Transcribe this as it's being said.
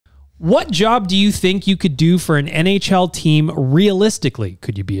What job do you think you could do for an NHL team realistically?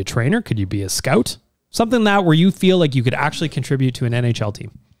 Could you be a trainer? Could you be a scout? Something that where you feel like you could actually contribute to an NHL team.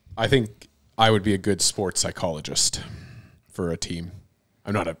 I think I would be a good sports psychologist for a team.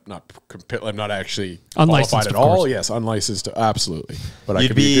 I'm not actually qualified at all. Yes, unlicensed, absolutely. But I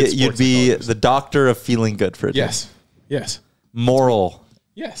could be a good you'd be the doctor of feeling good for a team. Yes, yes. Moral.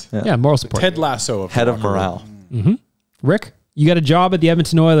 Yes. Yeah, moral support. Ted Lasso of head of morale. Mm-hmm. Rick, you got a job at the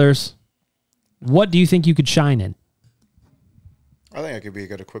Edmonton Oilers. What do you think you could shine in? I think I could be a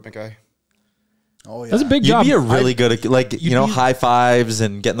good equipment guy. Oh, yeah. That's a big job. You'd be a really good, like, high fives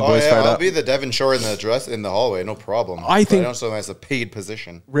and getting the boys fired up. I'll be the Devon Shore in the hallway, no problem. I think also that's a paid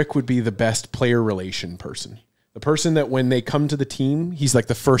position. Rick would be the best player relation person. The person that when they come to the team, he's like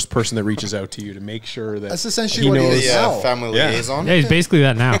the first person that reaches out to you to make sure that that's essentially what he is now. Family liaison. Yeah, he's basically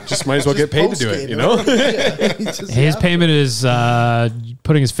that now. Just might as well get paid to do it, you know? His payment is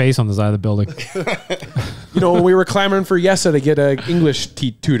putting his face on the side of the building. You know, when we were clamoring for Yessa to get an English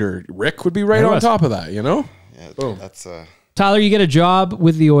tutor, Rick would be right on top of that, you know? Yeah, boom. That's Tyler, you get a job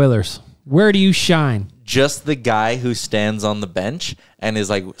with the Oilers. Where do you shine? Just the guy who stands on the bench and is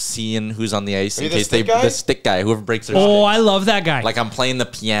like seeing who's on the ice in case the stick guy, whoever breaks their stick. I love that guy. Like I'm playing the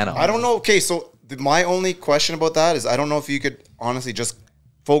piano. I don't know. Okay, so my only question about that is I don't know if you could honestly just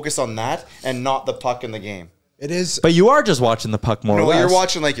focus on that and not the puck in the game. It is, but you are just watching the puck more or less. You're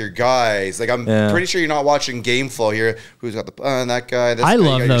watching like your guys. Like I'm pretty sure you're not watching game flow here. Who's got the that guy? This I guy,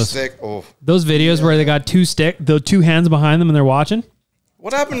 love those. Those videos where they got the two hands behind them and they're watching.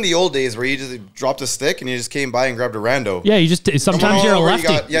 What happened in the old days where you just dropped a stick and you just came by and grabbed a rando? Yeah, you just sometimes you're a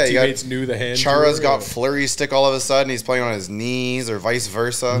lefty. You teammates knew the hand. Chara's got Fleury's stick all of a sudden. He's playing on his knees or vice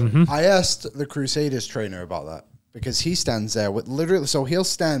versa. I asked the Crusaders trainer about that because he stands there with literally. So he'll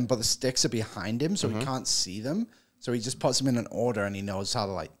stand, but the sticks are behind him, so he can't see them. So he just puts them in an order and he knows how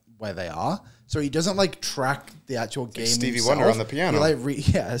to where they are. So he doesn't track the actual game. Stevie himself. Wonder on the piano.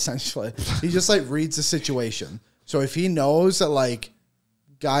 He essentially. He just reads the situation. So if he knows that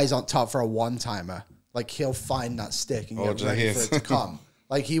guys on top for a one-timer, he'll find that stick and get ready for it to come.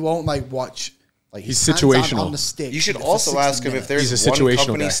 He won't watch. He's situational on the stick. You should also ask him if there's one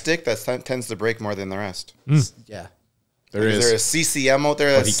company stick that tends to break more than the rest. Yeah. Is there a CCM out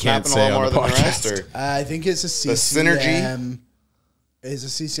there that's snapping a lot more than the rest? Or I think it's a CCM. The synergy? Is a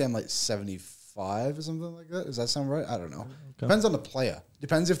CCM 75 or something like that? Does that sound right? I don't know. Depends on the player.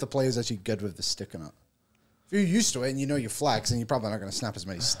 Depends if the player's actually good with the stick or not. If you're used to it and you know your flags, then you're probably not going to snap as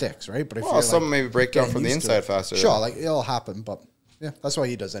many sticks, right? But if you're some maybe break down from the inside faster. Sure, it'll happen, but yeah, that's what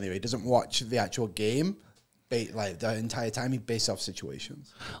he does anyway. He doesn't watch the actual game. The entire time he based off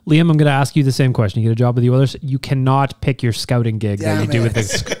situations. Liam, I'm going to ask you the same question. You get a job with the Oilers. You cannot pick your scouting gig that you do with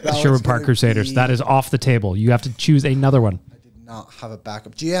the Sherwood Park Crusaders. That is off the table. You have to choose another one. I did not have a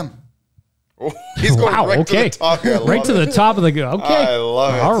backup GM. Oh, he's going right to the top. Right to the top of the go. Okay. I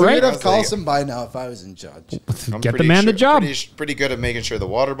love it. All right. I'd have Carlson by now if I was in charge. Get the man the job. Pretty good at making sure the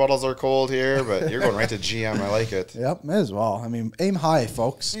water bottles are cold here, but you're going right to GM. I like it. Yep, may as well. I mean, aim high,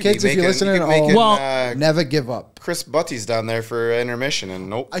 folks. Kids, if you're listening at home, never give up. Chris Butty's down there for intermission,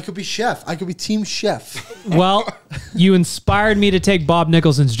 and nope. I could be chef. I could be team chef. Well, you inspired me to take Bob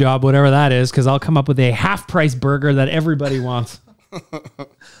Nicholson's job, whatever that is, because I'll come up with a half-price burger that everybody wants.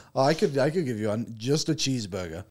 I could give you just a cheeseburger.